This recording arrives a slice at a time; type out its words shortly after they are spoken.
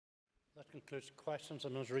concludes questions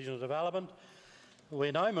on regional development.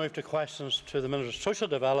 We now move to questions to the Minister of Social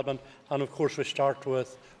Development, and of course we start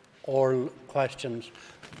with oral questions.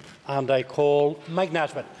 And I call Mike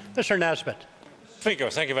Nesbitt. Mr. Nesbitt. Speaker,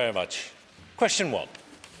 thank you very much. Question 1.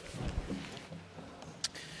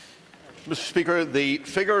 Mr. Speaker, the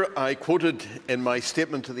figure I quoted in my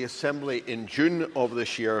statement to the Assembly in June of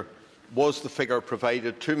this year was the figure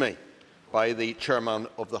provided to me by the Chairman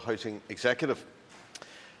of the Housing Executive.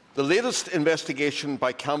 The latest investigation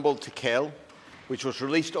by Campbell Tickell, which was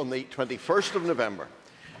released on the 21st of November,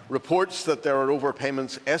 reports that there are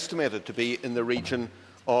overpayments estimated to be in the region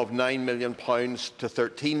of £9 million to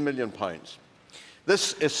 £13 million.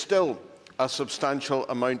 This is still a substantial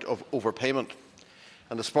amount of overpayment.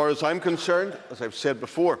 And as far as I'm concerned, as I've said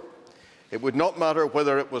before, it would not matter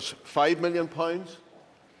whether it was £5 million,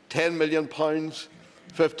 £10 million,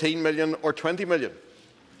 £15 million or £20 million.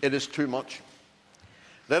 It is too much.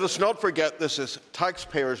 Let us not forget this is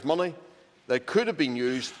taxpayers' money that could have been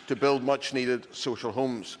used to build much-needed social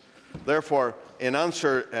homes. Therefore, in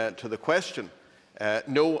answer to the question,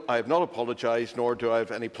 no, I have not apologised, nor do I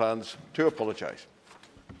have any plans to apologise.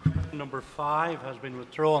 Number 5 has been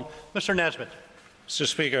withdrawn. Mr. Nesbitt. Mr.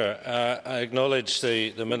 Speaker, I acknowledge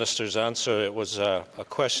the Minister's answer. It was a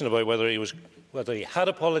question about whether he had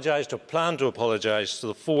apologised or planned to apologise to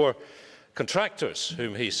the 4 contractors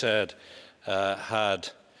whom he said had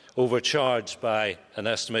overcharged by an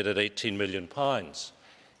estimated £18 million.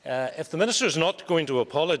 If the Minister is not going to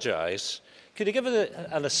apologise, could he give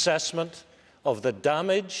an assessment of the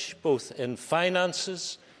damage, both in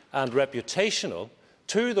finances and reputational,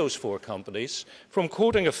 to those 4 companies from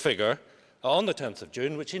quoting a figure on the 10th of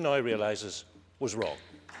June, which he now realises was wrong?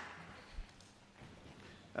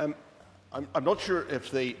 I'm not sure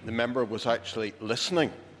if the member was actually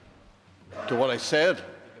listening to what I said.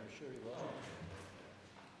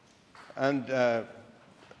 And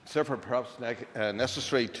it's therefore perhaps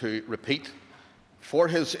necessary to repeat for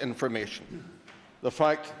his information the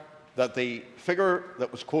fact that the figure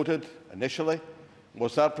that was quoted initially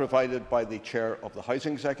was that provided by the Chair of the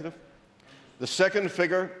Housing Executive. The second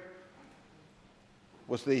figure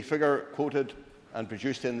was the figure quoted and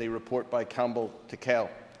produced in the report by Campbell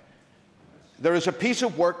Tickell. There is a piece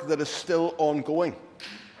of work that is still ongoing,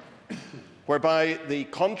 whereby the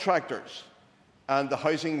contractors and the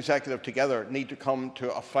Housing Executive together need to come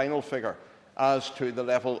to a final figure as to the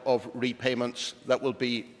level of repayments that will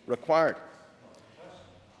be required.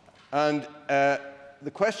 And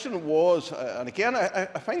the question was, and again I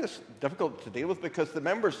find this difficult to deal with because the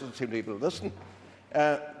members don't seem to be able to listen,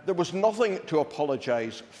 there was nothing to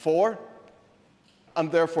apologise for,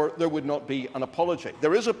 and therefore there would not be an apology.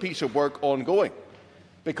 There is a piece of work ongoing,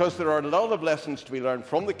 because there are a lot of lessons to be learned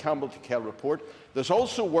from the Campbell Tickell report. There's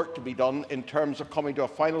also work to be done in terms of coming to a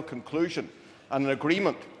final conclusion and an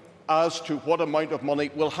agreement as to what amount of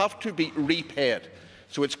money will have to be repaid.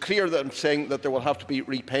 So it's clear that I'm saying that there will have to be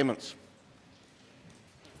repayments.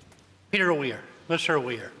 Peter O'Weir. Mr.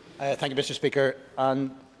 O'Weir. Thank you, Mr. Speaker.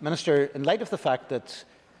 And Minister, in light of the fact that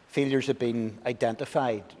failures have been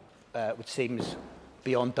identified, which seems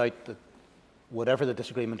beyond doubt that whatever the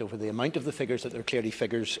disagreement over the amount of the figures, that there are clearly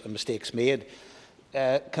figures and mistakes made,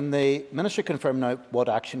 can the Minister confirm now what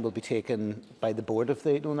action will be taken by the board of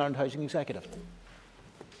the Northern Ireland Housing Executive?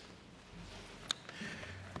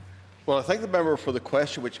 Well, I thank the member for the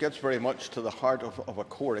question, which gets very much to the heart of a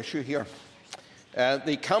core issue here.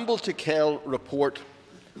 The Campbell Tickell report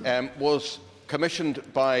was commissioned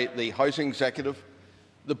by the Housing Executive.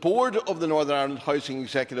 The board of the Northern Ireland Housing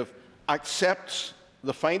Executive accepts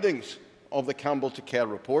the findings of the Campbell Tickell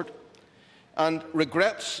report and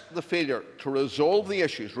regrets the failure to resolve the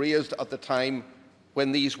issues raised at the time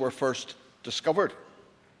when these were first discovered.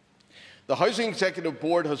 The Housing Executive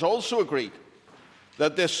Board has also agreed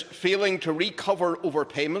that this failing to recover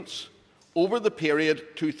overpayments over the period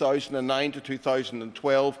 2009 to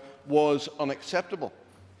 2012 was unacceptable,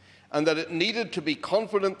 and that it needed to be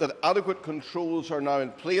confident that adequate controls are now in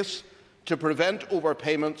place to prevent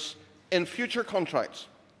overpayments in future contracts.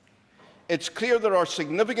 It's clear there are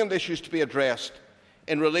significant issues to be addressed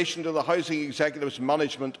in relation to the Housing Executive's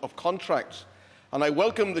management of contracts, and I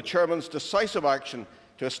welcome the Chairman's decisive action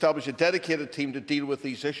to establish a dedicated team to deal with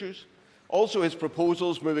these issues. Also, his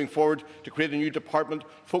proposals moving forward to create a new department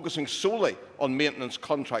focusing solely on maintenance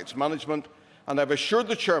contracts management, and I have assured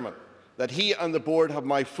the Chairman that he and the board have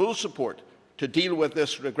my full support to deal with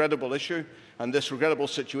this regrettable issue and this regrettable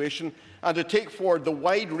situation, and to take forward the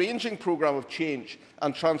wide-ranging programme of change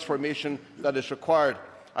and transformation that is required.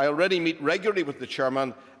 I already meet regularly with the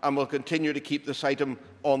Chairman and will continue to keep this item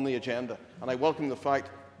on the agenda. And I welcome the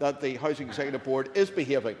fact that the Housing Executive Board is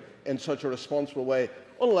behaving in such a responsible way,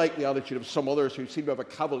 unlike the attitude of some others who seem to have a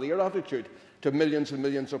cavalier attitude to millions and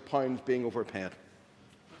millions of pounds being overpaid.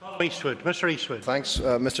 Mr. Eastwood. Thanks,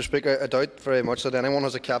 Mr. Speaker. I doubt very much that anyone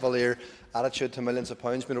has a cavalier attitude to millions of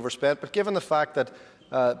pounds being overspent. But given the fact that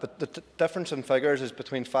the difference in figures is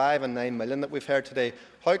between 5 and 9 million that we've heard today,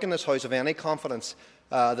 how can this House have any confidence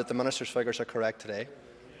that the Minister's figures are correct today?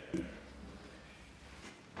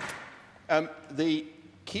 The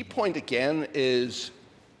key point again is,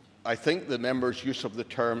 I think, the member's use of the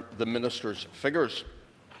term "the Minister's figures."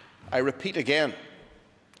 I repeat again,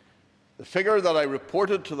 the figure that I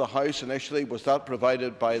reported to the House initially was that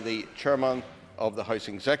provided by the Chairman of the House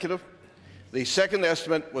Executive. The second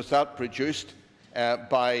estimate was that produced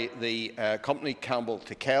by the company Campbell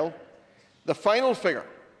Tickell. The final figure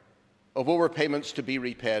of overpayments to be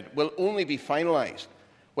repaid will only be finalised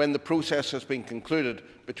when the process has been concluded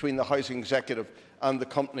between the Housing Executive and the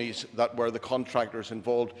companies that were the contractors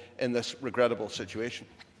involved in this regrettable situation.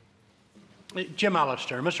 Jim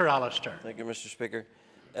Allister. Mr. Allister. Thank you, Mr. Speaker.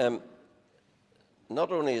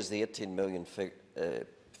 Not only is the 18 million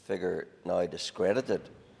figure now discredited,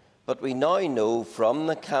 but we now know from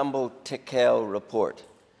the Campbell Tickell report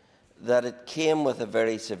that it came with a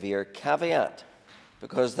very severe caveat,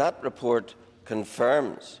 because that report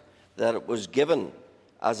confirms that it was given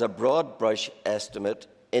as a broad brush estimate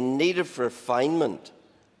in need of refinement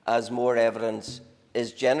as more evidence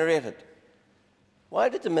is generated. Why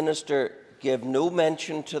did the Minister give no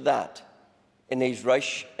mention to that in his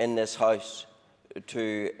rush in this House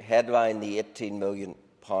to headline the £18 million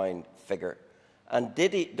figure? And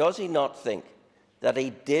does he not think that he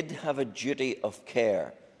did have a duty of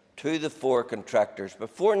care to the 4 contractors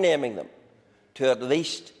before naming them to at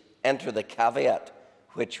least enter the caveat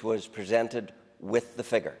which was presented with the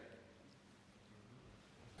figure?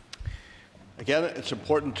 Again, it's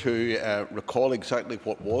important to recall exactly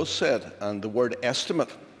what was said, and the word estimate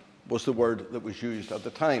was the word that was used at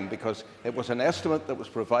the time, because it was an estimate that was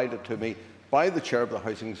provided to me by the Chair of the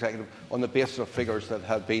Housing Executive on the basis of figures that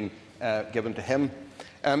had been given to him.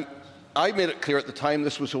 I made it clear at the time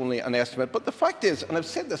this was only an estimate, but the fact is, and I've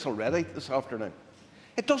said this already this afternoon,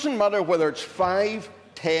 it doesn't matter whether it's 5,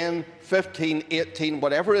 10, 15, 18,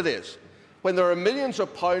 whatever it is. When there are millions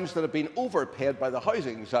of pounds that have been overpaid by the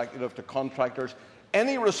Housing Executive to contractors,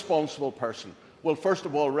 any responsible person will first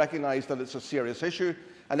of all recognise that it's a serious issue,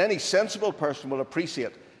 and any sensible person will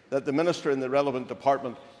appreciate that the Minister in the relevant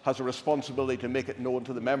department has a responsibility to make it known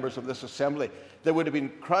to the members of this Assembly. There would have been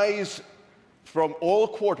cries from all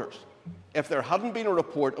quarters if there hadn't been a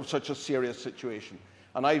report of such a serious situation,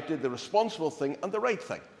 and I did the responsible thing and the right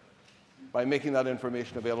thing by making that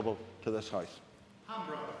information available to this House.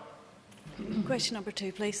 Question number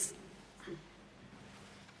 2, please.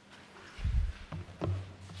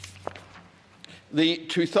 The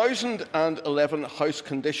 2011 House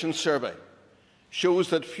Condition Survey shows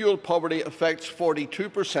that fuel poverty affects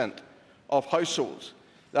 42% of households.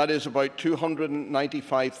 That is about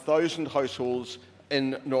 295,000 households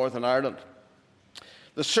in Northern Ireland.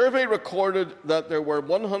 The survey recorded that there were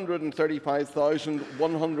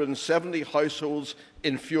 135,170 households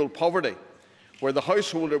in fuel poverty, where the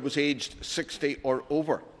householder was aged 60 or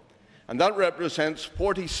over, and that represents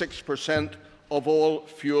 46% of all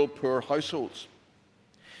fuel-poor households.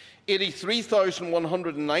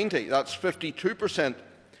 83,190, that's 52%,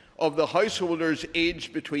 of the householders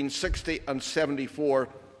aged between 60 and 74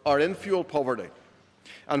 are in fuel poverty,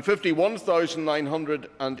 and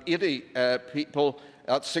 51,980 people,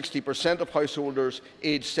 that's 60% of householders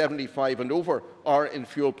aged 75 and over, are in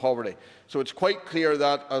fuel poverty. So it's quite clear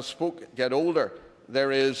that as folk get older,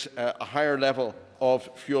 there is a higher level of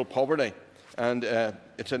fuel poverty, and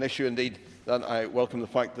it's an issue indeed that I welcome the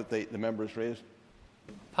fact that the member has raised.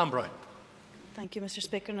 Pam Brown. Thank you, Mr.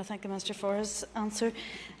 Speaker, and I thank the Minister for his answer.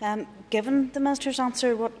 Given the Minister's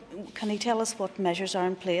answer, can he tell us what measures are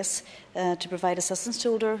in place to provide assistance to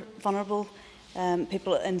older, vulnerable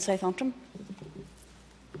people in South Antrim?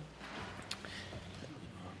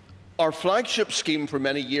 Our flagship scheme for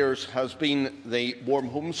many years has been the Warm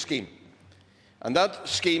Homes Scheme, and that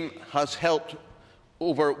scheme has helped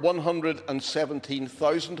over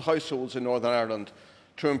 117,000 households in Northern Ireland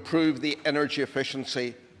to improve the energy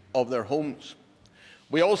efficiency of their homes.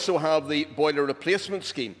 We also have the Boiler Replacement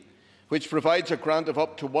Scheme, which provides a grant of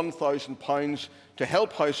up to £1,000 to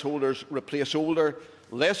help householders replace older,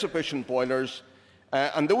 less efficient boilers,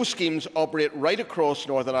 and those schemes operate right across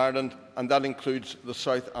Northern Ireland, and that includes the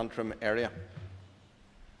South Antrim area.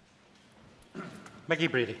 Mickey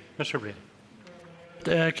Brady. Mr. Brady.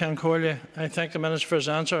 I thank the Minister for his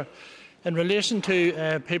answer. In relation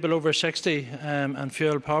to people over 60 and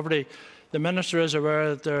fuel poverty, The Minister is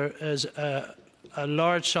aware that there is a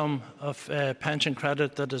large sum of pension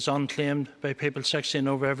credit that is unclaimed by people 60 and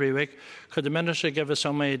over every week. Could the Minister give us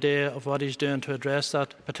some idea of what he's doing to address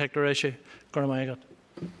that particular issue? Mr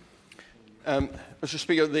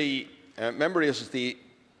Speaker, the member raises the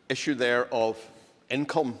issue there of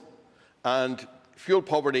income, and fuel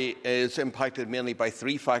poverty is impacted mainly by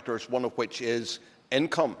three factors, one of which is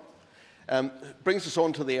income. Brings us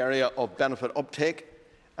on to the area of benefit uptake,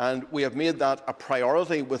 and we have made that a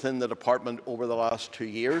priority within the department over the last 2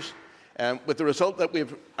 years, with the result that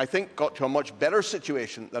we've, I think, got to a much better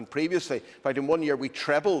situation than previously. In fact, in 1 year we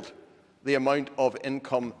trebled the amount of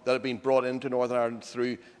income that had been brought into Northern Ireland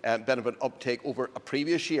through benefit uptake over a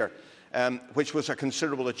previous year, which was a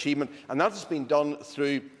considerable achievement. And that has been done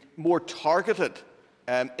through more targeted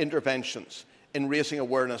interventions in raising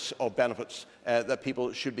awareness of benefits that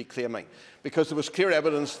people should be claiming. Because there was clear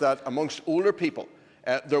evidence that amongst older people,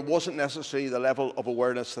 there wasn't necessarily the level of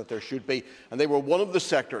awareness that there should be. And they were one of the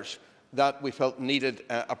sectors that we felt needed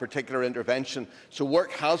a particular intervention. So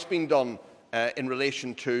work has been done in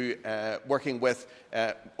relation to working with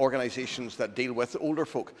organisations that deal with older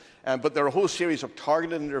folk. But there are a whole series of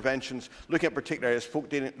targeted interventions looking at particular areas,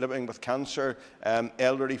 folk living with cancer,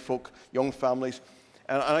 elderly folk, young families.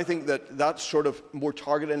 And I think that that sort of more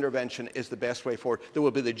targeted intervention is the best way forward. There will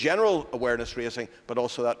be the general awareness raising, but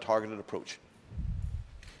also that targeted approach.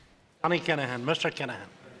 Mr Kinahan. Thank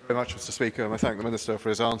you very much, Mr Speaker, and I thank the Minister for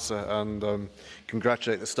his answer and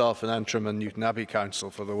congratulate the staff in Antrim and Newton Abbey Council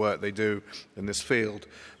for the work they do in this field.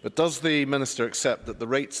 But does the Minister accept that the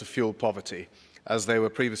rates of fuel poverty, as they were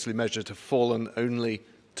previously measured, have fallen only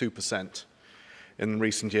 2% in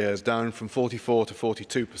recent years, down from 44% to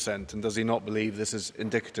 42%, and does he not believe this is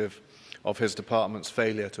indicative of his department's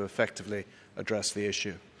failure to effectively address the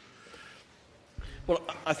issue? Well,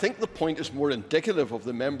 I think the point is more indicative of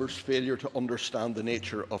the member's failure to understand the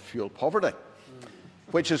nature of fuel poverty,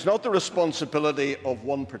 which is not the responsibility of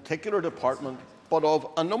one particular department, but of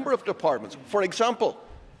a number of departments. For example,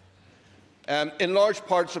 in large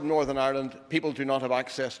parts of Northern Ireland, people do not have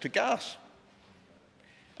access to gas,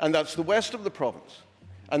 and that's the west of the province.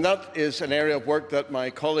 And that is an area of work that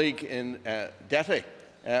my colleague in Detty,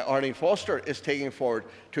 Arlene Foster, is taking forward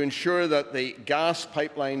to ensure that the gas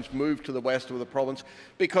pipelines move to the west of the province,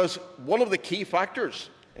 because one of the key factors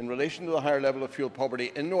in relation to the higher level of fuel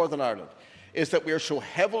poverty in Northern Ireland is that we are so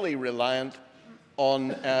heavily reliant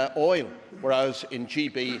on oil, whereas in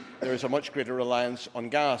GB there is a much greater reliance on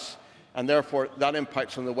gas, and therefore that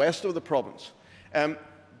impacts on the west of the province.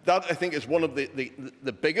 That, I think, is one of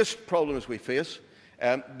the biggest problems we face.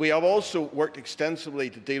 We have also worked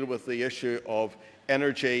extensively to deal with the issue of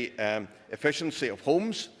energy efficiency of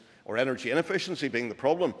homes, or energy inefficiency being the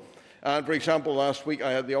problem. And for example, last week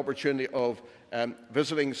I had the opportunity of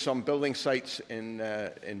visiting some building sites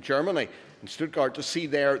in Germany, in Stuttgart, to see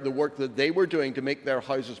there the work that they were doing to make their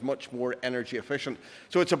houses much more energy efficient.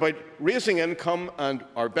 So it's about raising income, and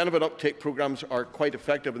our benefit uptake programmes are quite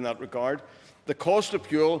effective in that regard. The cost of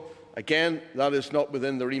fuel, again, that is not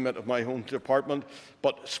within the remit of my own department,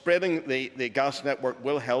 but spreading the gas network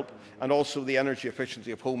will help, and also the energy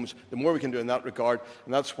efficiency of homes. The more we can do in that regard,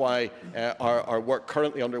 and that's why our work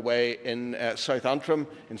currently underway in South Antrim,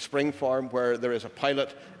 in Spring Farm, where there is a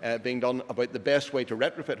pilot being done about the best way to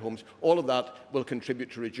retrofit homes. All of that will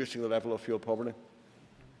contribute to reducing the level of fuel poverty.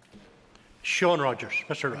 Sean Rogers.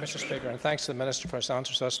 Mr Speaker, and thanks to the Minister for his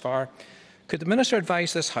answers thus far. Could the Minister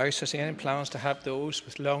advise this House, has he any plans to help those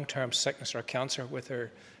with long-term sickness or cancer with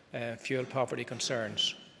their fuel poverty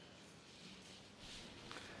concerns?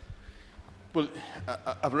 Well,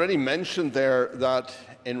 I've already mentioned there that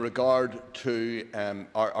in regard to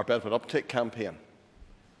our benefit uptake campaign,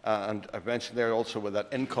 and I've mentioned there also that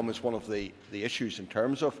income is one of the issues in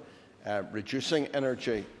terms of reducing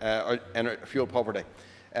fuel poverty.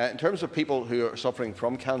 In terms of people who are suffering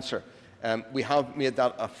from cancer, we have made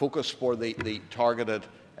that a focus for the targeted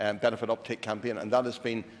benefit uptake campaign, and that has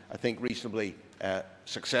been, I think, reasonably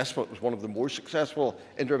successful. It was one of the more successful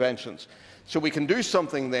interventions. So we can do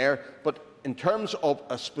something there, but in terms of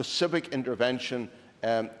a specific intervention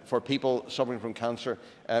for people suffering from cancer,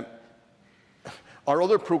 our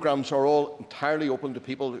other programmes are all entirely open to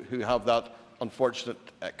people who have that unfortunate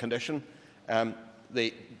condition.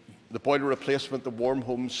 The boiler replacement, the warm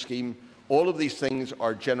homes scheme, all of these things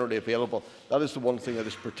are generally available. That is the one thing that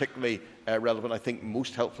is particularly relevant, I think,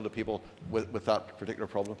 most helpful to people with that particular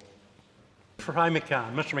problem. For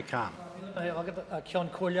McCann. Mr McCann. I'll get Cian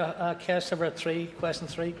Corlia, case number 3, question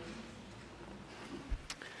 3.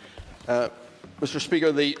 Mr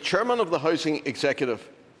Speaker, the Chairman of the Housing Executive,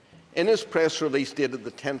 in his press release dated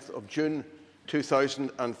the 10th of June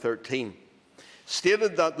 2013,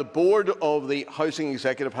 stated that the board of the Housing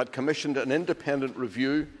Executive had commissioned an independent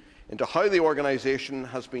review into how the organisation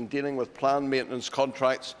has been dealing with planned maintenance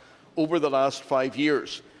contracts over the last 5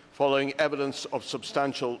 years, following evidence of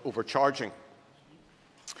substantial overcharging.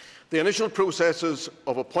 The initial processes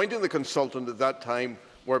of appointing the consultant at that time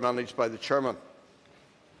were managed by the Chairman.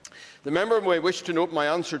 The member may wish to note my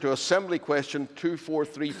answer to Assembly Question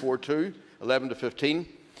 24342, 11 to 15,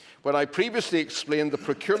 when I previously explained the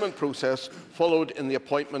procurement process followed in the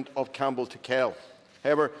appointment of Campbell Tickell.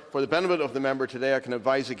 However, for the benefit of the member today, I can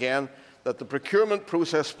advise again that the procurement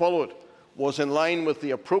process followed was in line with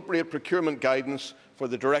the appropriate procurement guidance for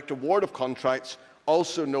the direct award of contracts,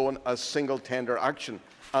 also known as single tender action,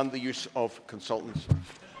 and the use of consultants.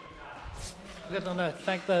 I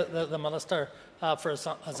thank the Minister for his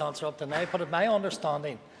answer up to now. But it's my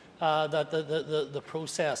understanding that the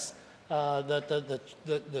process that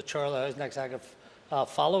the Chair of the Housing Executive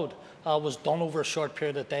followed was done over a short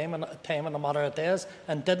period of time in a matter of days,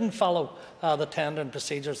 and didn't follow the tendering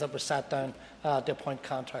procedures that were set down to appoint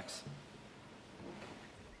contracts.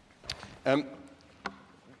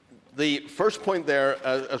 The first point there,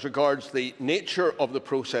 as regards the nature of the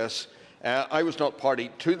process, I was not party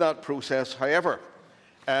to that process. However,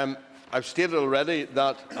 I've stated already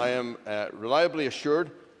that I am reliably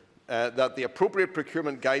assured that the appropriate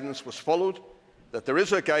procurement guidance was followed, that there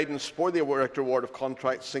is a guidance for the direct award of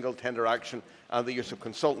contracts, single tender action, and the use of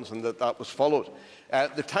consultants, and that was followed.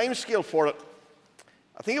 The timescale for it,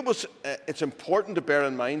 I think it's important to bear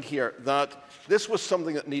in mind here that this was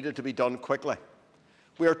something that needed to be done quickly.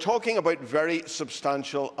 We are talking about very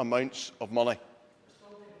substantial amounts of money.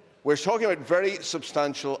 We're talking about very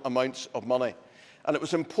substantial amounts of money. And it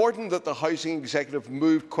was important that the Housing Executive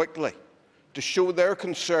moved quickly to show their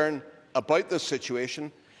concern about this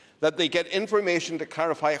situation, that they get information to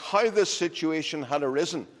clarify how this situation had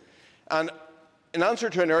arisen. And in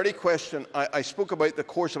answer to an early question, I spoke about the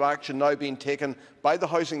course of action now being taken by the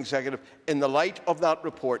Housing Executive in the light of that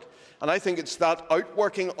report. And I think it's that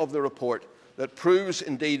outworking of the report that proves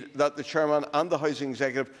indeed that the Chairman and the Housing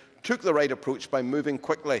Executive took the right approach by moving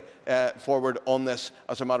quickly forward on this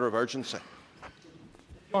as a matter of urgency.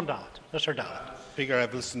 Mr. Davitt. Speaker,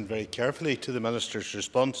 I've listened very carefully to the Minister's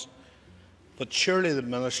response, but surely the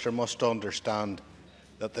Minister must understand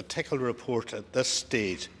that the Tickell report at this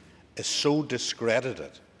stage is so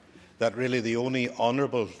discredited that really the only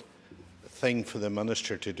honourable thing for the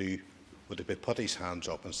Minister to do would be put his hands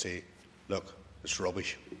up and say, look, it's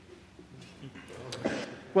rubbish.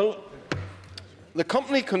 Well, the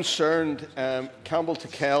company concerned, Campbell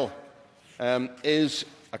Tickell, is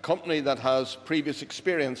a company that has previous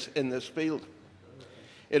experience in this field.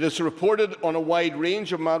 It is reported on a wide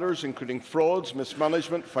range of matters, including frauds,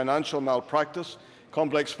 mismanagement, financial malpractice,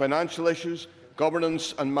 complex financial issues,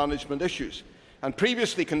 governance and management issues, and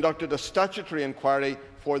previously conducted a statutory inquiry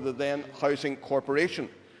for the then Housing Corporation,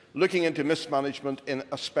 looking into mismanagement in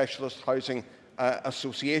a specialist housing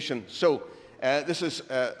association. So this is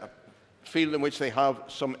a field in which they have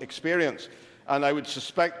some experience, and I would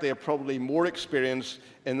suspect they are probably more experienced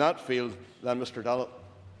in that field than Mr. Davitt.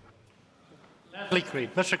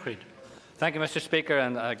 Mr. Creed. Thank you, Mr. Speaker,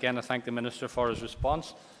 and again I thank the Minister for his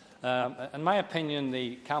response. In my opinion,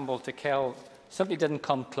 the Campbell Tickell simply didn't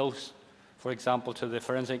come close, for example, to the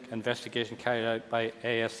forensic investigation carried out by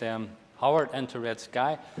ASM Howard into Red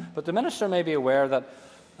Sky. But the Minister may be aware that,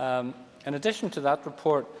 in addition to that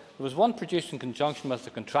report, there was one produced in conjunction with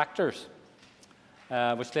the contractors,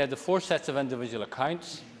 which led to 4 sets of individual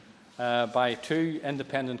accounts by 2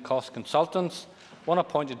 independent cost consultants, one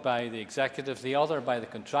appointed by the Executive, the other by the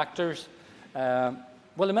contractors.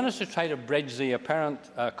 Will the Minister try to bridge the apparent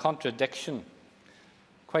contradiction,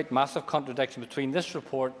 quite massive contradiction, between this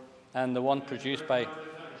report and the one produced by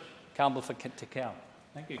Campbell Tickell?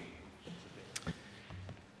 Thank you.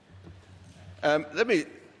 Let me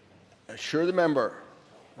assure the member,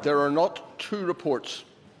 there are not 2 reports.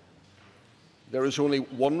 There is only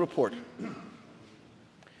one report.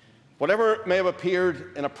 Whatever may have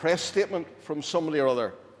appeared in a press statement from somebody or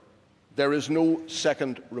other, there is no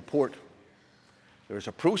second report. There is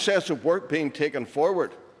a process of work being taken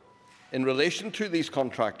forward in relation to these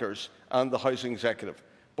contractors and the Housing Executive.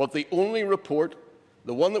 But the only report,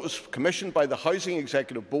 the one that was commissioned by the Housing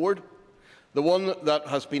Executive Board, the one that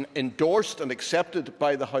has been endorsed and accepted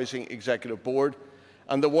by the Housing Executive Board,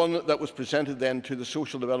 and the one that was presented then to the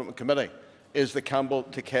Social Development Committee, is the Campbell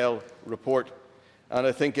Tickell report. And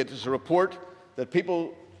I think it is a report that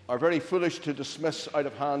people are very foolish to dismiss out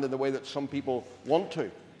of hand in the way that some people want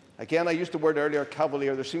to. Again, I used the word earlier,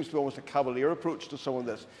 cavalier. There seems to be almost a cavalier approach to some of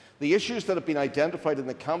this. The issues that have been identified in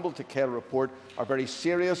the Campbell Tickell report are very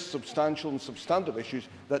serious, substantial and substantive issues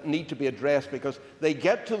that need to be addressed, because they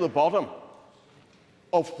get to the bottom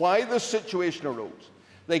of why this situation arose.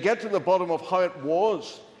 They get to the bottom of how it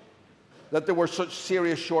was that there were such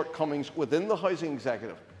serious shortcomings within the housing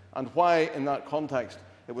executive, and why, in that context,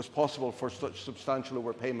 it was possible for such substantial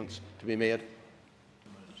overpayments to be made.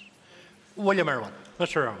 William Irwin.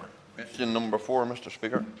 Mr. Irwin. Question number 4, Mr.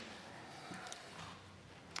 Speaker.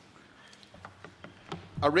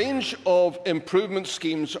 A range of improvement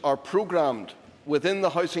schemes are programmed within the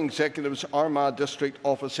Housing Executive's Armagh District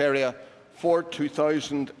Office area for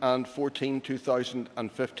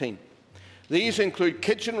 2014-2015. These include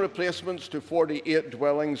kitchen replacements to 48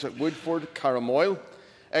 dwellings at Woodford, Caramoyle,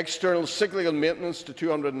 external cyclical maintenance to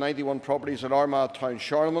 291 properties at Armagh Town,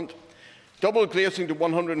 Charlemont, double glazing to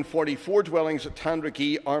 144 dwellings at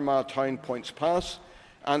Tandrakee, Armagh Town, Points Pass,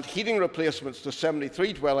 and heating replacements to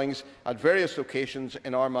 73 dwellings at various locations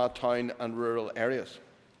in Armagh Town and rural areas.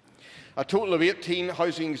 A total of 18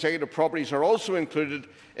 housing executive properties are also included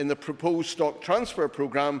in the proposed stock transfer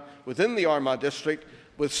programme within the Armagh district,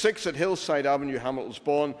 with 6 at Hillside Avenue,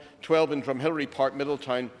 Hamiltonsbawn, 12 in Drumhillery Park,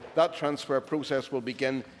 Middletown. That transfer process will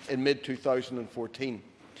begin in mid-2014.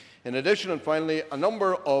 In addition, and finally, a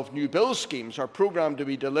number of new build schemes are programmed to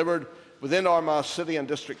be delivered within Armagh City and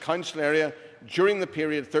District Council area during the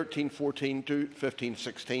period 13-14 to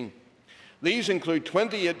 15-16. These include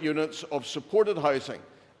 28 units of supported housing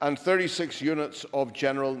and 36 units of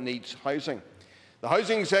general needs housing. The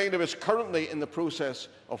Housing Executive is currently in the process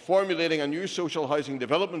of formulating a new social housing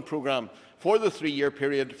development programme for the 3-year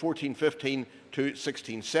period 14-15 to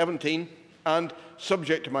 16-17, and,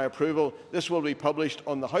 subject to my approval, this will be published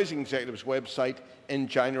on the Housing Executive's website in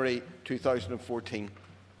January 2014.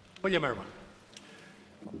 William Irwin.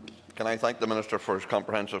 Can I thank the Minister for his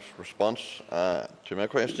comprehensive response to my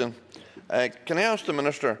question? Can I ask the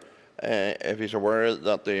Minister if he's aware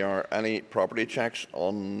that there are any property checks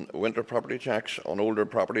on winter property checks on older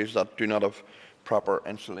properties that do not have proper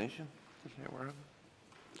insulation? Is he aware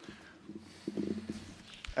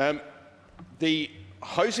of it? The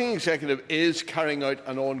Housing Executive is carrying out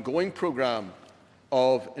an ongoing programme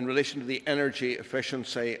in relation to the energy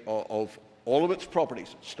efficiency of all of its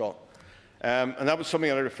properties stock. And that was something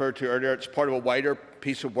that I referred to earlier. It's part of a wider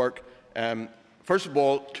piece of work. First of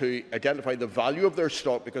all, to identify the value of their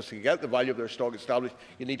stock, because to get the value of their stock established,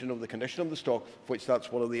 you need to know the condition of the stock, which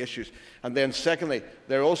that's one of the issues. And then secondly,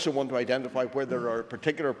 they also want to identify where there are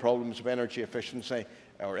particular problems of energy efficiency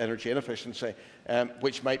or energy inefficiency,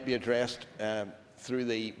 which might be addressed through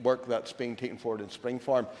the work that's being taken forward in Spring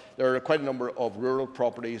Farm. There are quite a number of rural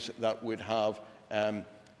properties that would have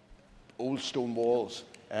old stone walls,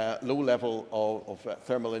 low level of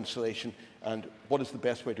thermal insulation, and what is the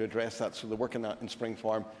best way to address that? So the work in that in Spring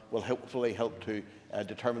Farm will hopefully help to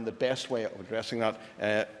determine the best way of addressing that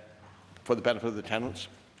for the benefit of the tenants.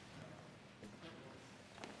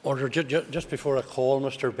 Order. Just before I call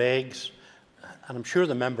Mr. Beggs, and I'm sure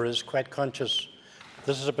the member is quite conscious,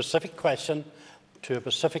 this is a specific question to a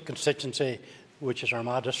specific constituency, which is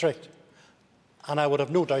Armagh District. And I would have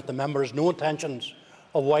no doubt the member has no intentions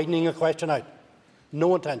of widening the question out.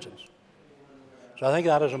 No intentions. So I think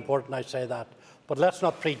that is important I say that. But let's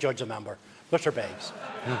not prejudge the member. Mr. Beggs.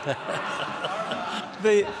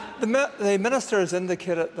 The Minister has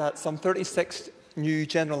indicated that some 36 new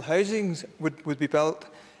general housings would be built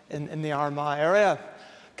in the Armagh area.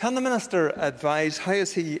 Can the Minister advise how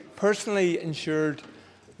has he personally ensured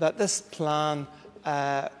that this plan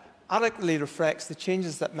adequately reflects the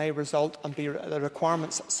changes that may result and be the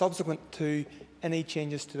requirements subsequent to any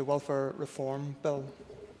changes to the Welfare Reform Bill?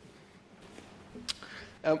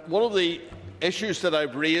 One of the issues that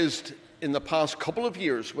I've raised in the past couple of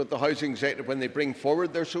years with the Housing Executive when they bring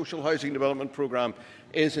forward their social housing development programme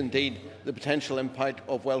is indeed the potential impact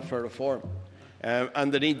of welfare reform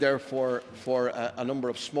and the need therefore for a number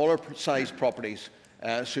of smaller sized properties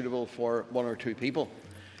suitable for 1 or 2 people.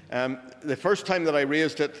 The first time that I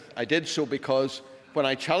raised it, I did so because when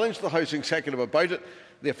I challenged the Housing Executive about it,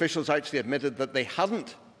 the officials actually admitted that they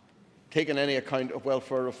hadn't taken any account of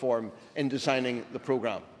welfare reform in designing the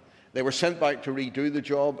programme. They were sent back to redo the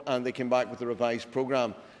job and they came back with a revised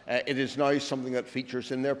programme. It is now something that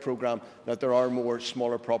features in their programme that there are more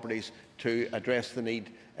smaller properties to address the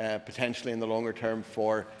need potentially in the longer term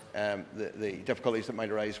for the difficulties that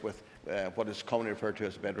might arise with what is commonly referred to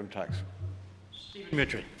as a bedroom tax.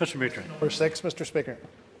 Mr. Mutry. Number 6, Mr. Speaker.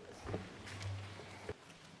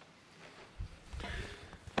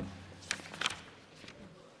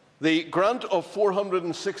 The grant of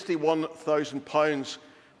 £461,000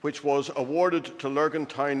 which was awarded to Lurgan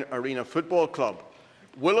Town Arena Football Club,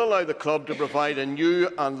 will allow the club to provide a new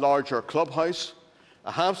and larger clubhouse,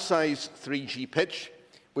 a half-size 3G pitch,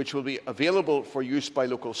 which will be available for use by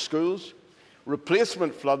local schools,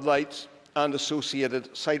 replacement floodlights and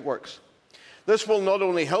associated site works. This will not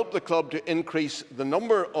only help the club to increase the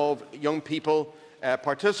number of young people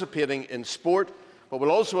participating in sport, but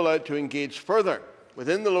will also allow it to engage further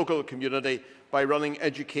within the local community by running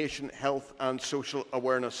education, health and social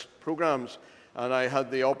awareness programmes. And I had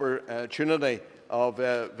the opportunity of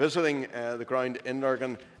visiting the ground in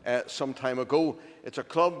Lurgan some time ago. It's a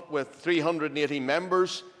club with 380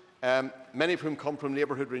 members, many of whom come from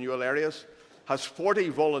neighbourhood renewal areas, has 40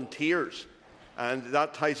 volunteers, and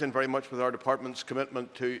that ties in very much with our department's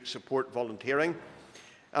commitment to support volunteering.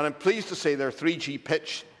 And I'm pleased to say their 3G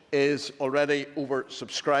pitch is already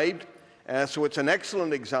oversubscribed, so it's an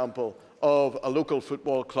excellent example of a local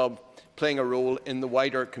football club playing a role in the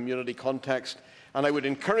wider community context. And I would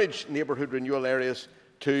encourage neighbourhood renewal areas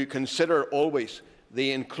to consider always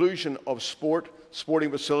the inclusion of sport,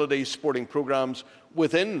 sporting facilities, sporting programmes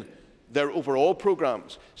within their overall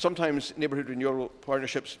programmes. Sometimes neighbourhood renewal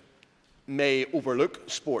partnerships may overlook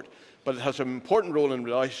sport, but it has an important role in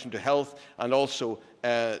relation to health and also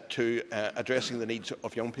to addressing the needs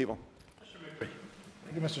of young people.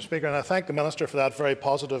 Thank you, Mr. Speaker, and I thank the Minister for that very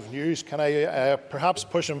positive news. Can I perhaps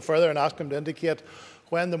push him further and ask him to indicate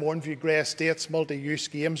when the Mornview Grey Estates multi-use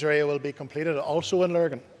games area will be completed, also in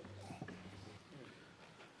Lurgan?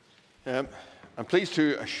 I'm pleased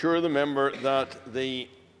to assure the member that the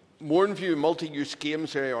Mornview multi-use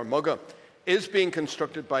games area, or MUGA, is being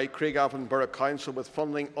constructed by Craigavon Borough Council with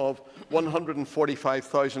funding of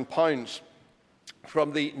 £145,000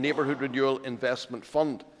 from the Neighbourhood Renewal Investment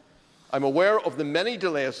Fund. I'm aware of the many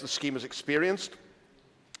delays the scheme has experienced,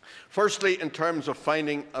 firstly in terms of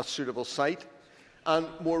finding a suitable site, and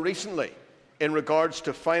more recently in regards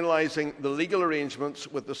to finalising the legal arrangements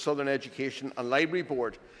with the Southern Education and Library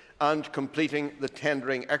Board and completing the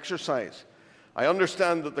tendering exercise. I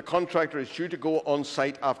understand that the contractor is due to go on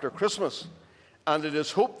site after Christmas, and it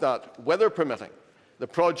is hoped that, weather permitting, the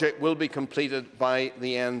project will be completed by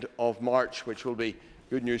the end of March, which will be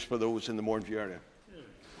good news for those in the Mornview area.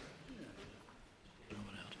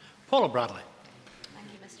 Paula Bradley. Thank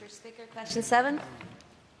you, Mr. Speaker. Question 7.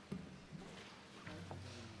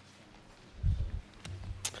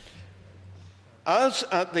 As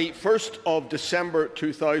at the 1st of December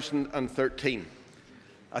 2013,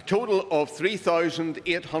 a total of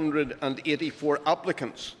 3,884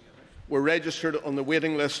 applicants were registered on the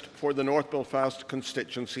waiting list for the North Belfast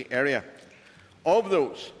constituency area. Of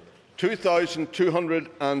those,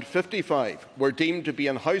 2,255 were deemed to be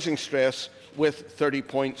in housing stress with 30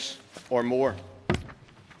 points or more.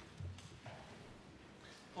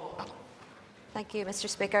 Thank you, Mr.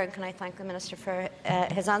 Speaker, and can I thank the Minister for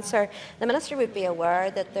his answer. The Minister would be aware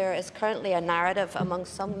that there is currently a narrative among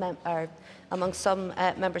some members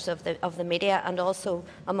of the media and also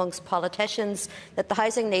amongst politicians that the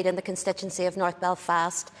housing need in the constituency of North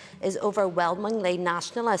Belfast is overwhelmingly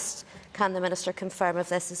nationalist. Can the Minister confirm if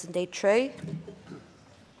this is indeed true?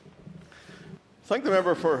 Thank the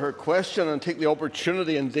member for her question and take the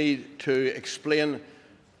opportunity indeed to explain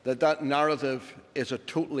that that narrative is a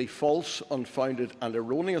totally false, unfounded and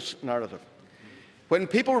erroneous narrative. When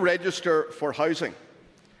people register for housing,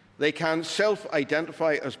 they can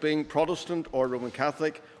self-identify as being Protestant or Roman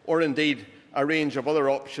Catholic, or indeed a range of other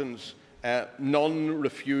options, none,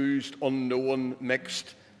 refused, unknown,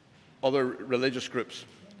 mixed, other religious groups.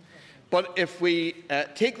 But if we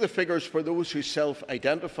take the figures for those who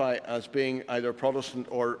self-identify as being either Protestant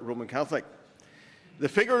or Roman Catholic, the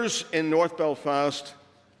figures in North Belfast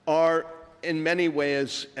are in many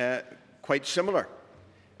ways quite similar.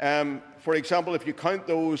 For example, if you count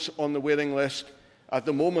those on the waiting list at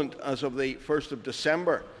the moment, as of the 1st of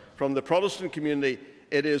December, from the Protestant community,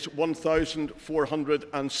 it is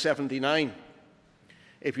 1,479.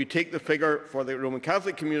 If you take the figure for the Roman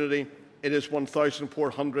Catholic community, it is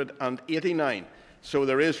 1,489. So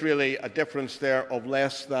there is really a difference there of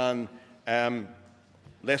less than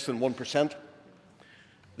 1%.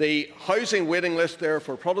 The housing waiting list there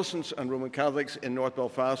for Protestants and Roman Catholics in North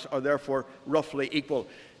Belfast are therefore roughly equal.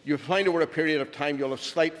 You'll find over a period of time you'll have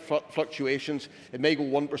slight fluctuations. It may go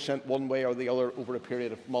 1% one way or the other over a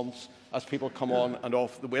period of months as people come on and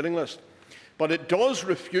off the waiting list. But it does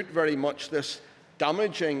refute very much this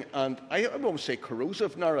damaging and, I won't say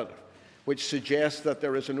corrosive narrative, which suggests that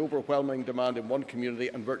there is an overwhelming demand in one community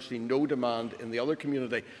and virtually no demand in the other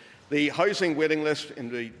community. The housing waiting list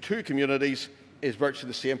in the two communities is virtually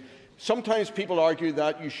the same. Sometimes people argue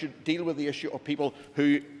that you should deal with the issue of people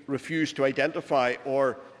who refuse to identify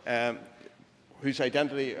or whose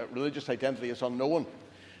religious identity is unknown.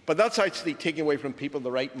 But that's actually taking away from people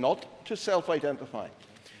the right not to self-identify.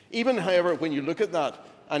 Even, however, when you look at that,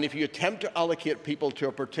 and if you attempt to allocate people to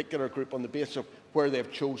a particular group on the basis of where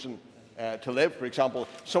they've chosen to live, for example,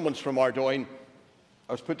 someone's from Ardoyne,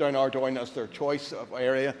 has put down Ardoyne as their choice of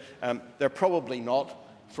area, they're probably not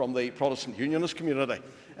from the Protestant Unionist community.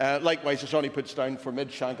 Likewise, if somebody puts down for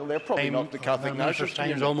Mid-Shankle, they're probably not the Catholic Nationalist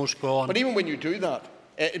community. Almost gone. But even when you do that,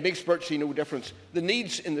 it makes virtually no difference. The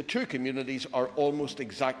needs in the two communities are almost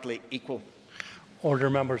exactly equal. Order,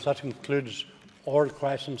 members. That concludes oral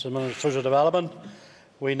questions to the Minister of Social Development.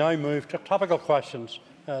 We now move to topical questions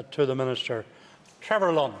to the Minister.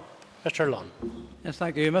 Trevor Lunn. Mr. Lunn. Yes,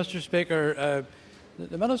 thank you, Mr. Speaker.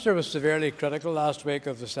 The Minister was severely critical last week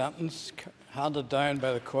of the sentence handed down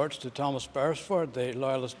by the courts to Thomas Beresford, the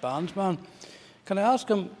Loyalist bandsman. Can I ask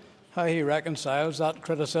him how he reconciles that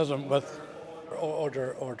criticism with...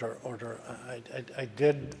 Order. I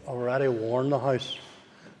did already warn the House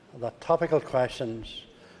that topical questions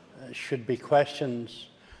should be questions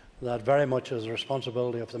that very much is the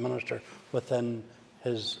responsibility of the Minister within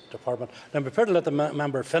his department. Now, I'm prepared to let the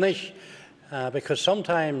member finish, because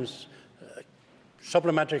sometimes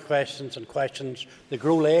supplementary questions and questions, they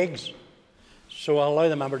grow legs, so I'll allow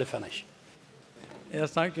the member to finish.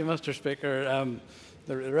 Yes, thank you, Mr. Speaker.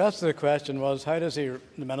 The rest of the question was, how does the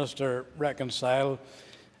Minister reconcile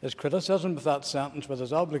his criticism of that sentence with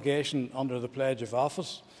his obligation under the Pledge of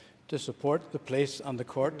Office to support the police and the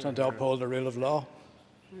courts and to uphold the rule of law?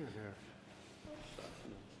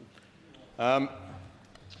 I'm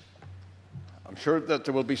sure that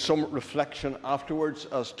there will be some reflection afterwards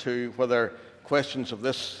as to whether questions of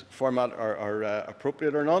this format are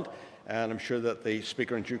appropriate or not, and I'm sure that the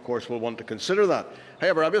Speaker in due course will want to consider that.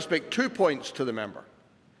 However, I must make 2 points to the member.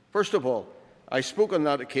 First of all, I spoke on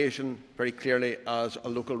that occasion very clearly as a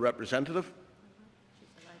local representative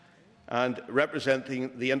and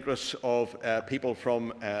representing the interests of people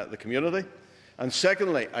from the community. And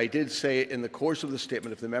secondly, I did say in the course of the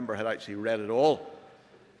statement, if the member had actually read it all,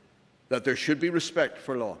 that there should be respect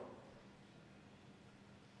for law.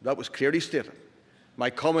 That was clearly stated. My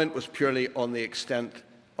comment was purely on the extent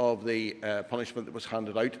of the punishment that was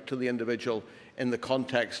handed out to the individual in the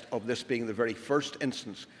context of this being the very first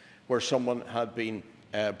instance where someone had been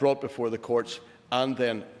brought before the courts and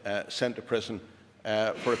then sent to prison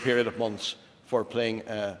for a period of months for playing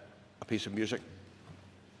a piece of music.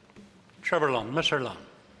 Trevor Lunn. Mr. Lunn.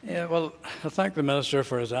 Yeah, well, I thank the Minister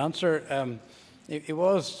for his answer. He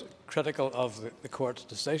was critical of the court's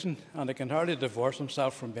decision, and he can hardly divorce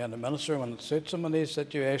himself from being a minister when it suits him in these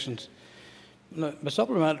situations. My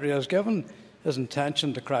supplementary is, given his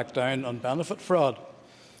intention to crack down on benefit fraud,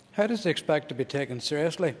 how does he expect to be taken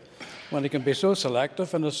seriously when he can be so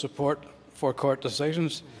selective in his support for court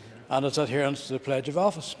decisions and his adherence to the Pledge of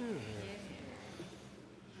Office?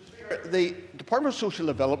 The Department of Social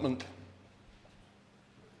Development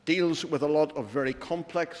deals with a lot of very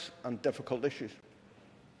complex and difficult issues.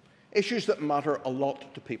 Issues that matter a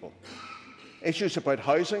lot to people. Issues about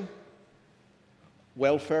housing,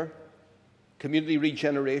 welfare, community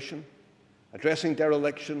regeneration, addressing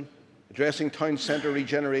dereliction, addressing town centre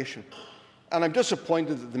regeneration. And I'm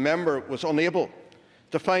disappointed that the member was unable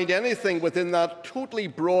to find anything within that totally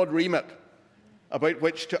broad remit about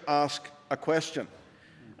which to ask a question.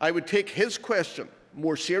 I would take his question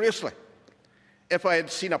more seriously if I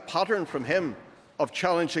had seen a pattern from him of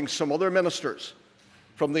challenging some other ministers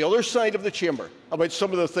from the other side of the chamber about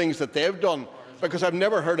some of the things that they've done, because I've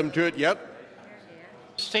never heard him do it yet.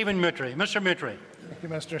 Stephen Mutry. Mr. Mutry. Thank you,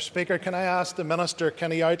 Mr. Speaker. Can I ask the Minister,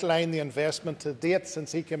 can he outline the investment to date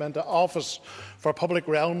since he came into office for public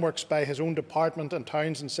realm works by his own department in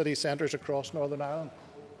towns and city centres across Northern Ireland?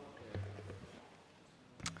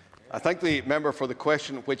 I thank the member for the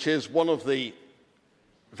question, which is one of the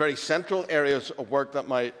very central areas of work that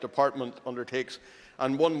my department undertakes,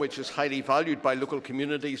 and one which is highly valued by local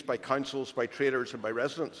communities, by councils, by traders and by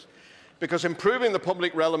residents. Because improving the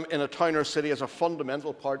public realm in a town or city is a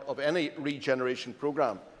fundamental part of any regeneration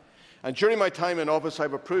programme. And during my time in office, I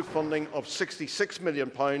have approved funding of £66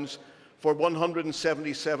 million for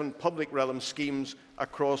 177 public realm schemes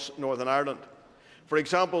across Northern Ireland. For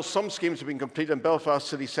example, some schemes have been completed in Belfast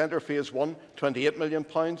City Centre Phase 1, £28 million,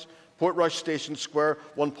 Portrush Station Square,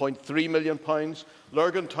 £1.3 million,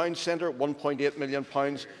 Lurgan Town Centre, £1.8 million,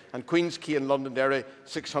 and Queen's Quay in Londonderry,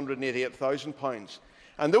 £688,000.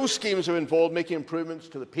 And those schemes have involved making improvements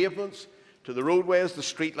to the pavements, to the roadways, the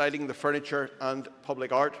street lighting, the furniture and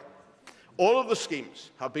public art. All of the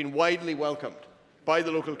schemes have been widely welcomed by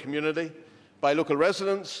the local community, by local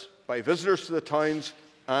residents, by visitors to the towns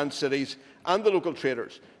and cities, and the local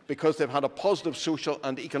traders, because they've had a positive social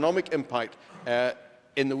and economic impact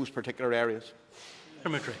in those particular areas.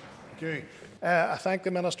 Thank you. I thank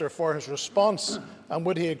the Minister for his response, and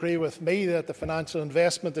would he agree with me that the financial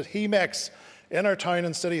investment that he makes in our town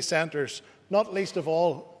and city centres, not least of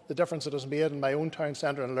all the difference it has made in my own town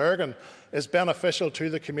centre in Lurgan, is beneficial to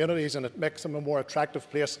the communities and it makes them a more attractive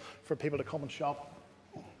place for people to come and shop?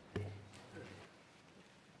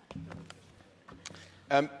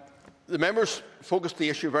 The members focused the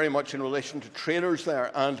issue very much in relation to traders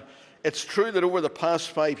there, and it's true that over the past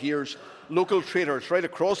 5 years, local traders right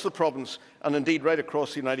across the province and indeed right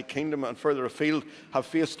across the United Kingdom and further afield have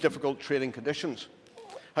faced difficult trading conditions.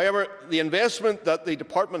 However, the investment that the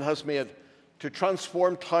Department has made to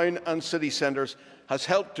transform town and city centres has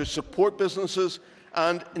helped to support businesses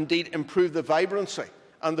and indeed improve the vibrancy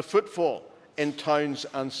and the footfall in towns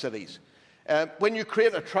and cities. When you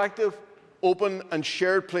create attractive, open and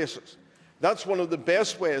shared places, that's one of the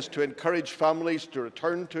best ways to encourage families to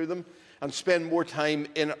return to them and spend more time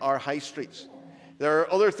in our high streets. There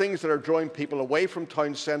are other things that are drawing people away from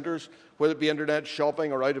town centres, whether it be internet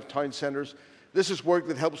shopping or out of town centres. This is work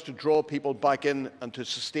that helps to draw people back in and to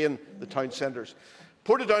sustain the town centres.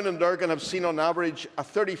 Portadown and Lurgan have seen on average a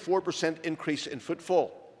 34% increase in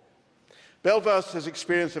footfall. Belfast has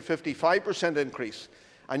experienced a 55% increase,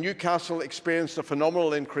 and Newcastle experienced a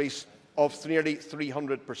phenomenal increase of nearly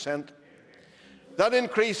 300%. That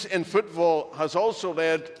increase in footfall has also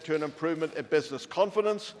led to an improvement in business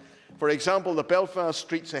confidence. For example, the Belfast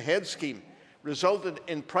Streets Ahead scheme resulted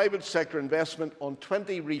in private sector investment on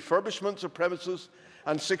 20 refurbishments of premises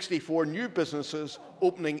and 64 new businesses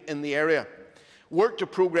opening in the area. Work to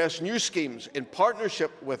progress new schemes in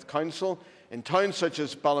partnership with Council in towns such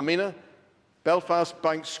as Ballymena, Belfast,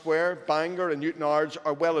 Bank Square, Bangor and Newtownards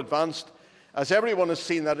are well advanced, as everyone has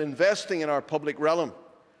seen that investing in our public realm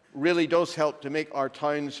really does help to make our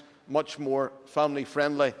towns much more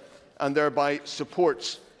family-friendly and thereby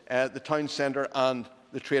supports the town centre and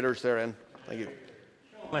the traders therein. Thank you.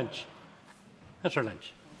 Lynch. Mr.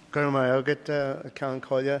 Lynch.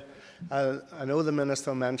 I know the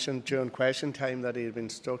Minister mentioned during question time that he had been in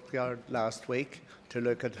Stuttgart last week to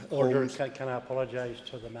look at Order. Can I apologise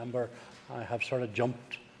to the member? I have sort of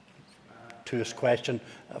jumped to his question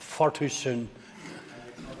far too soon.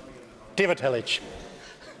 David Hillage.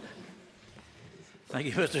 Thank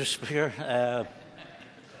you, Mr. Speaker.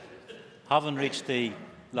 Having reached the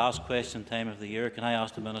last question time of the year, can I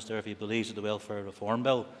ask the Minister if he believes that the Welfare Reform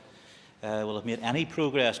Bill will have made any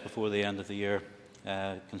progress before the end of the year,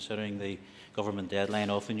 considering the government deadline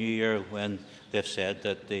of the new year, when they've said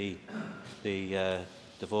that the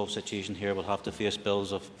devolved situation here will have to face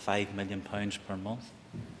bills of £5 million per month?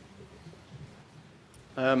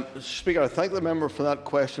 Speaker, I thank the member for that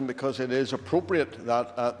question, because it is appropriate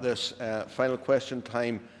that at this final question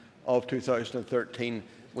time of 2013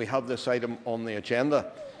 we have this item on the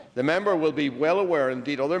agenda. The member will be well aware,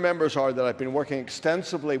 indeed other members are, that I've been working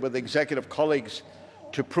extensively with executive colleagues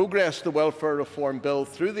to progress the Welfare Reform Bill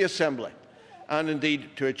through the Assembly and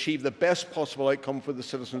indeed to achieve the best possible outcome for the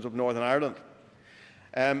citizens of Northern Ireland.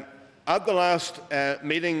 At the last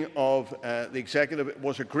meeting of the Executive, it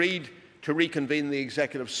was agreed to reconvene the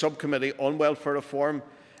Executive Subcommittee on Welfare Reform,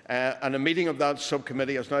 and a meeting of that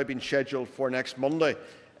subcommittee has now been scheduled for next Monday,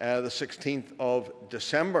 the 16th of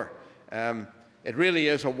December. It really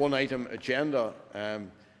is a one-item agenda.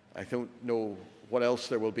 I don't know what else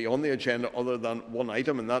there will be on the agenda other than one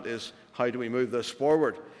item, and that is how do we move this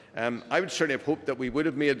forward. I would certainly have hoped that we would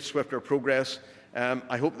have made swifter progress.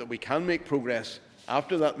 I hope that we can make progress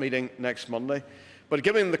after that meeting next Monday. But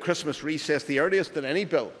given the Christmas recess, the earliest that any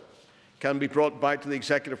bill can be brought back to the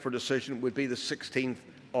Executive for decision would be the 16th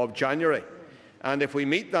of January. And if we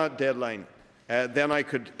meet that deadline, then I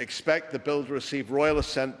could expect the bill to receive royal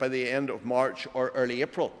assent by the end of March or early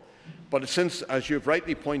April. But since, as you've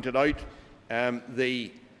rightly pointed out,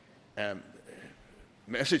 the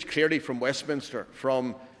message clearly from Westminster,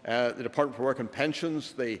 from the Department for Work and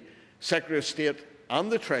Pensions, the Secretary of State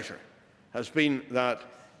and the Treasurer, has been that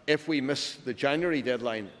if we miss the January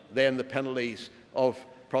deadline, then the penalties of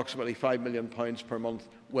approximately £5 million per month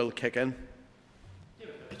will kick in.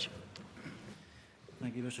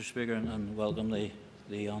 Thank you, Mr. Speaker, and welcome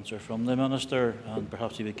the answer from the Minister. And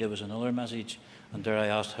perhaps he would give us another message. And dare I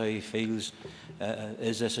ask how he feels?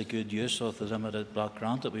 Is this a good use of the limited block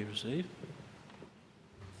grant that we receive?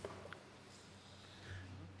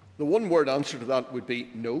 The one-word answer to that would be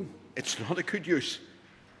no. It's not a good use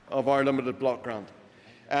of our limited block grant.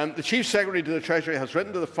 The Chief Secretary to the Treasury has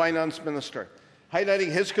written to the Finance Minister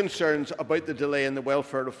highlighting his concerns about the delay in the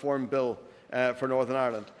Welfare Reform Bill for Northern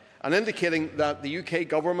Ireland, and indicating that the UK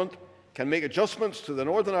Government can make adjustments to the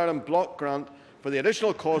Northern Ireland block grant for the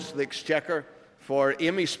additional costs of the Exchequer for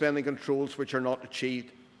AME spending controls which are not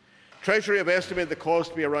achieved. Treasury have estimated the cost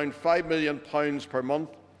to be around £5 million per month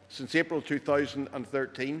since April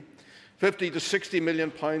 2013, £50 to £60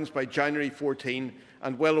 million by January 14,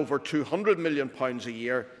 and well over £200 million a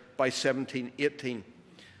year by 17-18.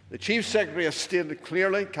 The Chief Secretary has stated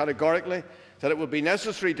clearly, categorically, that it will be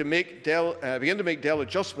necessary to begin to make DEL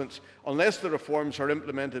adjustments unless the reforms are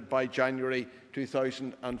implemented by January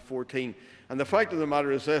 2014. And the fact of the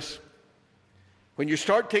matter is this: when you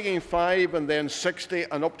start taking 5 and then 60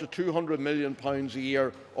 and up to £200 million a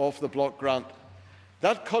year off the block grant,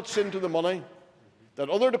 that cuts into the money that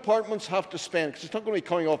other departments have to spend, because it's not going to be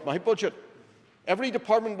coming off my budget. Every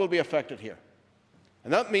department will be affected here.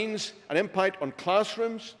 And that means an impact on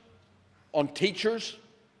classrooms, on teachers,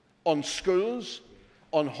 on schools,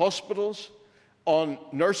 on hospitals, on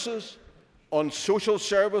nurses, on social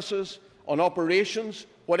services, on operations,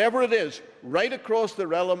 whatever it is, right across the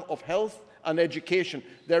realm of health and education,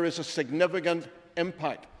 there is a significant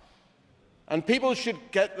impact. And people should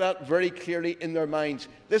get that very clearly in their minds.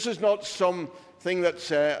 This is not something that's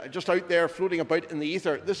just out there floating about in the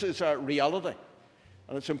ether. This is a reality.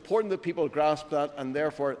 And it's important that people grasp that, and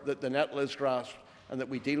therefore that the nettle is grasped, and that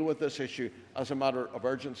we deal with this issue as a matter of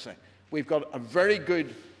urgency. We've got a very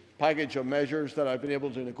good package of measures that I've been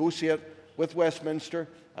able to negotiate with Westminster,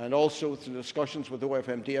 and also through discussions with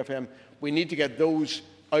OFM, DFM. We need to get those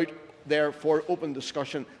out there for open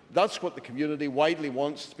discussion. That's what the community widely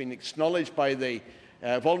wants. It's been acknowledged by the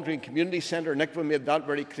Voluntary and Community Centre. NICVA made that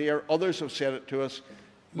very clear. Others have said it to us.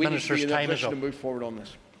 We need to be in a position to move forward on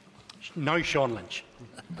this. Now, Sean Lynch.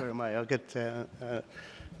 I'll get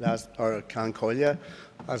Can call you.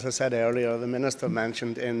 As I said earlier, the Minister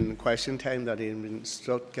mentioned in question time that he had been in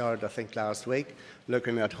Stuttgart, I think last week,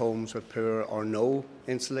 looking at homes with poor or no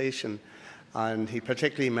insulation. And he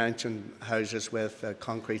particularly mentioned houses with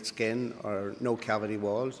concrete skin or no cavity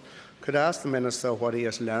walls. Could I ask the Minister what he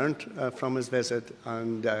has learned from his visit,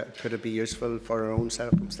 and could it be useful for our own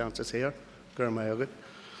circumstances here?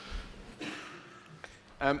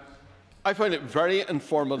 I found it very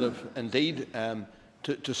informative indeed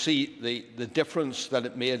to see the difference that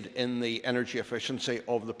it made in the energy efficiency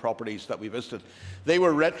of the properties that we visited. They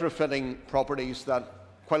were retrofitting properties that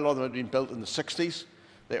quite a lot of them had been built in the 60s.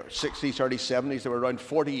 They were 60s, early 70s. They were around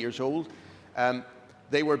 40 years old.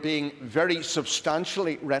 They were being very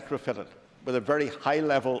substantially retrofitted with a very high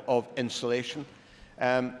level of insulation.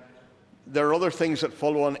 There are other things that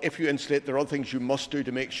follow on. If you insulate, there are other things you must do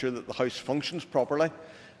to make sure that the house functions properly.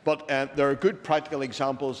 But there are good practical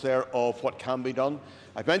examples there of what can be done.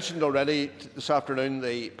 I've mentioned already this afternoon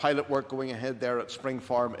the pilot work going ahead there at Spring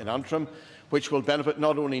Farm in Antrim, which will benefit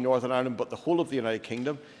not only Northern Ireland but the whole of the United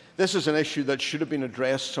Kingdom. This is an issue that should have been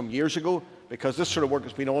addressed some years ago, because this sort of work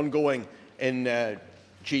has been ongoing in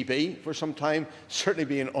GB for some time, certainly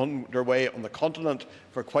being underway on the continent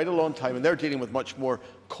for quite a long time, and they're dealing with much more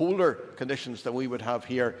colder conditions than we would have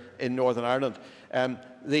here in Northern Ireland.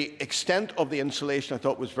 The extent of the insulation I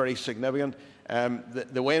thought was very significant.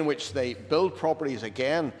 The way in which they build properties,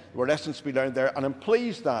 again, there were lessons to be learned there, and I'm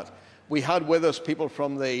pleased that we had with us people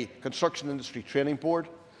from the Construction Industry Training Board,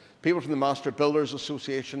 people from the Master Builders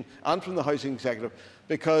Association and from the Housing Executive,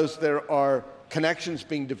 because there are connections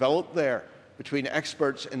being developed there between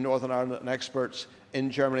experts in Northern Ireland and experts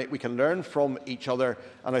in Germany. We can learn from each other,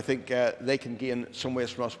 and I think they can gain some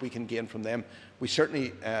ways from us, we can gain from them. We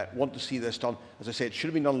certainly want to see this done. As I say, it should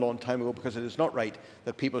have been done a long time ago, because it is not right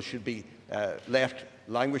that people should be left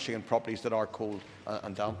languishing in properties that are cold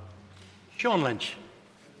and damp. Sean Lynch.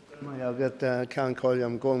 I'll get Can call you.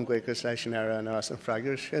 I'm going quick session area and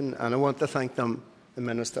I want to thank the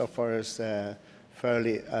Minister for his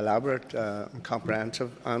fairly elaborate and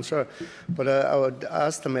comprehensive answer. But I would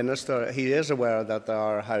ask the Minister, he is aware that there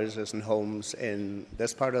are houses and homes in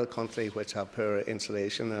this part of the country which have poor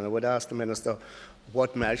insulation, and I would ask the Minister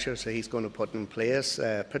what measures he's going to put in place.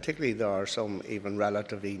 Particularly there are some even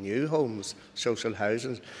relatively new homes, social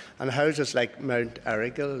housing, and houses like Mount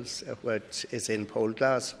Errigal's, which is in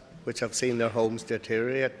Poldglass, which have seen their homes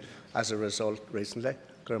deteriorate as a result recently.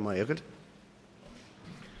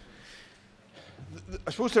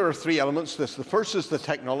 I suppose there are three elements to this. The first is the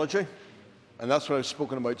technology, and that's what I've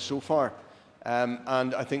spoken about so far.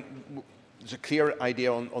 And I think there's a clear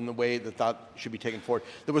idea on the way that should be taken forward.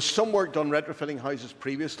 There was some work done retrofitting houses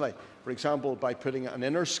previously, for example, by putting an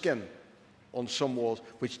inner skin on some walls,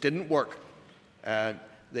 which didn't work.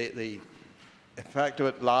 The effect of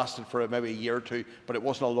it lasted for maybe a year or two, but it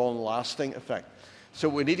wasn't a long-lasting effect. So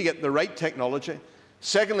we need to get the right technology.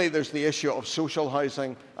 Secondly, there's the issue of social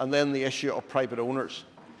housing, and then the issue of private owners.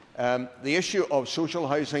 The issue of social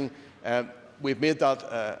housing, we've made that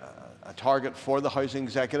a target for the Housing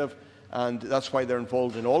Executive, and that's why they're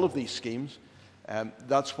involved in all of these schemes.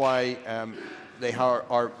 That's why they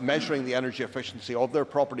are measuring the energy efficiency of their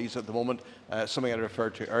properties at the moment, something I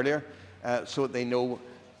referred to earlier, so that they know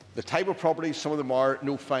the type of properties. Some of them are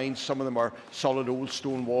no fines, some of them are solid old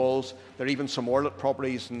stone walls. There are even some orlet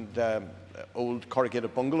properties and old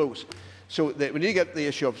corrugated bungalows. So we need to get the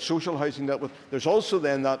issue of social housing dealt with. There's also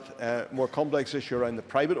then that more complex issue around the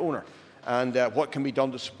private owner and what can be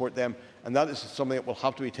done to support them. And that is something that will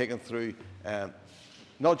have to be taken through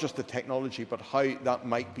not just the technology, but how that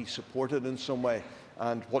might be supported in some way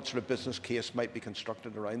and what sort of business case might be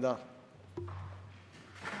constructed around that.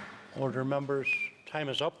 Order, members. Time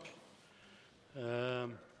is up.